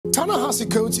Ta-Nehisi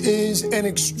Coates is an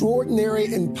extraordinary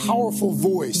and powerful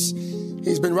voice.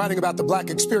 He's been writing about the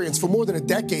black experience for more than a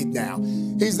decade now.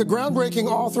 He's the groundbreaking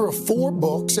author of 4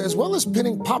 books, as well as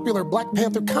penning popular Black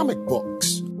Panther comic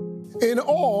books. In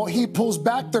all, he pulls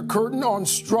back the curtain on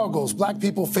struggles black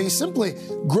people face simply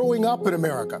growing up in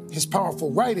America. His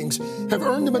powerful writings have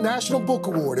earned him a National Book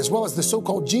Award, as well as the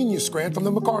so-called Genius Grant from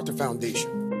the MacArthur Foundation.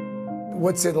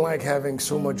 What's it like having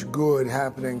so much good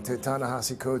happening to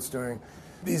Ta-Nehisi Coates during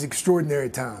these extraordinary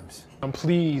times? I'm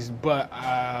pleased, but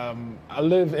I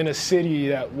live in a city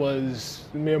that was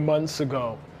mere months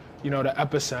ago, the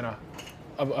epicenter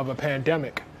of a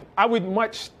pandemic. I would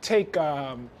much take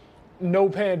no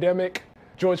pandemic.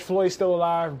 George Floyd still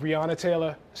alive, Breonna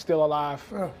Taylor still alive.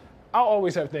 Oh. I'll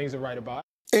always have things to write about.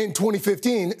 In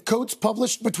 2015, Coates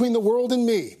published Between the World and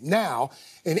Me. Now,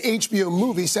 an HBO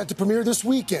movie set to premiere this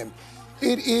weekend.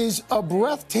 It is a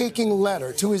breathtaking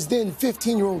letter to his then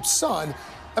 15-year-old son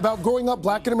about growing up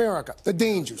black in America, the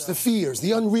dangers, the fears,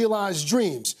 the unrealized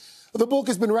dreams. The book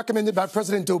has been recommended by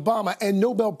President Obama, and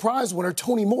Nobel Prize winner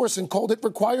Toni Morrison called it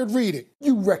required reading.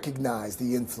 You recognize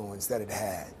the influence that it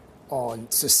had on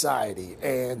society,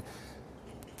 and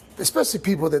especially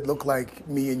people that look like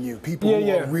me and you, people who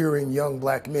are rearing young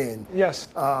black men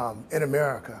in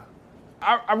America.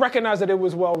 I recognize that it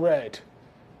was well read.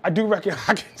 I do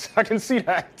recognize, I can see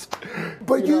that.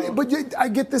 But I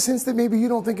get the sense that maybe you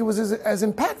don't think it was as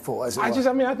impactful as it was.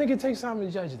 I think it takes time to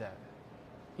judge that.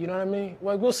 You know what I mean?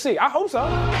 Well, we'll see. I hope so.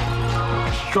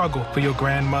 Struggle for your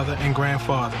grandmother and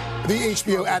grandfather. The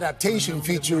HBO adaptation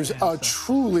features a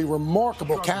truly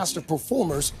remarkable cast of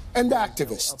performers and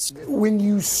activists. When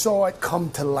you saw it come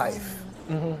to life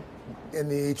in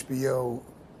the HBO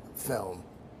film,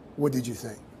 what did you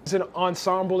think? It's an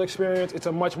ensemble experience. It's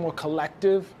a much more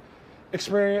collective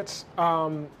experience.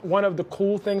 One of the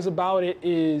cool things about it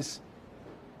is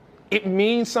it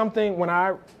means something when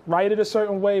I write it a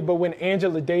certain way, but when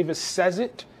Angela Davis says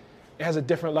it, it has a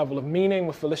different level of meaning.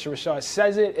 When Felicia Rashad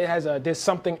says it, there's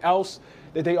something else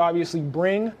that they obviously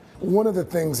bring. One of the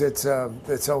things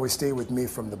that's always stayed with me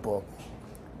from the book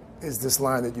is this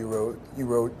line that you wrote. You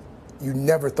wrote, "You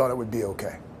never thought it would be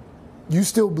okay." You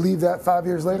still believe that 5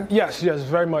 years later? Yes,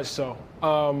 very much so.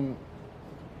 And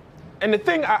the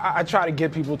thing I try to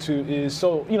get people to is, I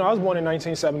was born in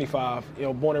 1975,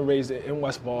 born and raised in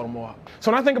West Baltimore.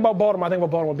 So when I think about Baltimore, I think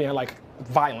about Baltimore being like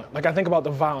violent. Like I think about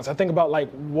the violence. I think about like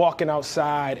walking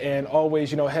outside and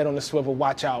always, head on the swivel,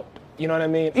 watch out. You know what I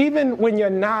mean? Even when you're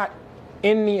not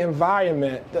in the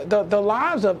environment, the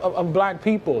lives of black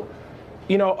people,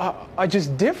 are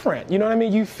just different. You know what I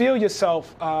mean? You feel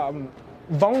yourself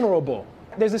vulnerable.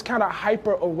 There's this kind of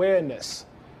hyper awareness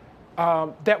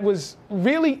that was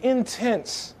really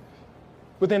intense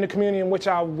within the community in which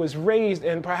I was raised,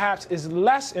 and perhaps is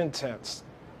less intense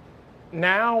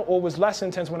now, or was less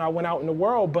intense when I went out in the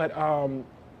world, but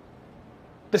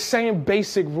the same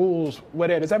basic rules were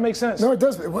there. Does that make sense? No, it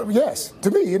does. Yes,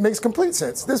 to me, it makes complete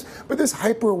sense. But this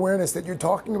hyper awareness that you're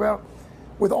talking about,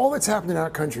 with all that's happened in our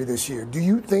country this year, do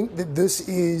you think that this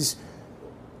is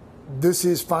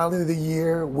finally the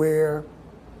year where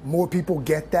more people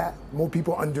get that, more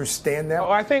people understand that?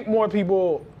 I think more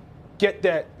people get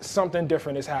that something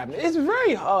different is happening. It's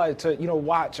very hard to,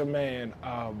 watch a man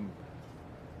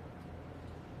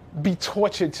be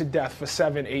tortured to death for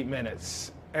 7-8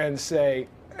 minutes and say,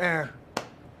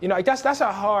 that's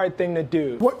a hard thing to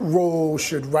do. What role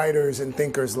should writers and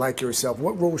thinkers like yourself,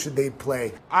 what role should they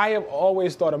play? I have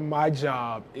always thought of my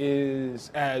job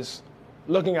as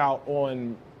looking out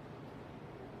on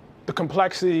the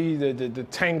complexity, the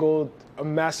tangled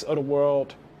mess of the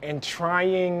world, and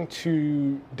trying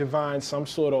to divine some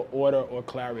sort of order or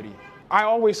clarity. I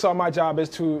always saw my job as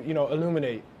to,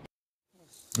 illuminate.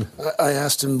 I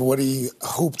asked him what he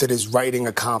hoped that his writing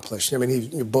accomplished.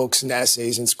 Books and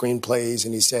essays and screenplays,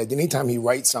 and he said anytime he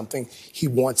writes something, he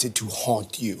wants it to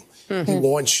haunt you. He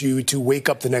wants you to wake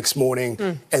up the next morning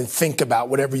and think about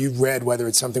whatever you've read, whether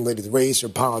it's something related to race or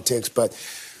politics. But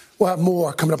we'll have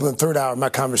more coming up in the third hour of my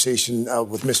conversation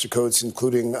with Mr. Coates,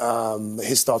 including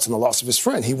his thoughts on the loss of his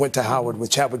friend. He went to Howard with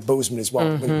Chadwick Boseman as well.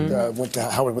 Went to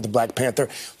Howard with the Black Panther.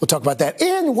 We'll talk about that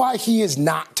and why he is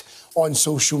not on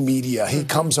social media. He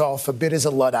comes off a bit as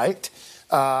a Luddite,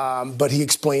 but he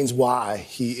explains why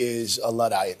he is a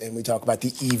Luddite. And we talk about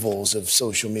the evils of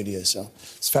social media. So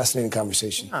it's a fascinating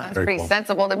conversation. That's pretty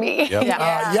sensible to me.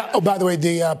 Yep. Oh, by the way,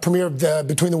 the premiere of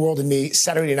Between the World and Me,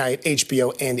 Saturday night,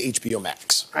 HBO and HBO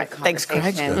Max. All right, thanks,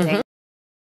 Craig.